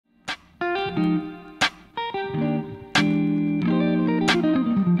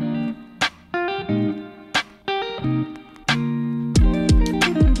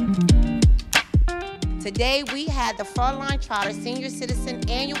Today we had the Frauline Trotter Senior Citizen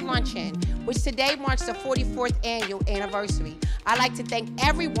Annual Luncheon, which today marks the 44th annual anniversary. I'd like to thank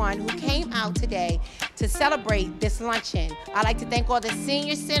everyone who came out today to celebrate this luncheon. I'd like to thank all the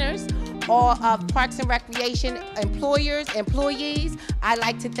senior centers, all of Parks and Recreation employers, employees. I'd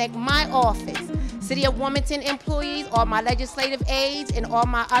like to thank my office, City of Wilmington employees, all my legislative aides, and all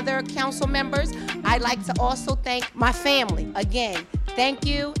my other council members. I'd like to also thank my family. Again, thank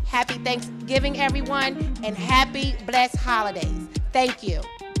you. Happy Thanksgiving, everyone, and happy blessed holidays. Thank you.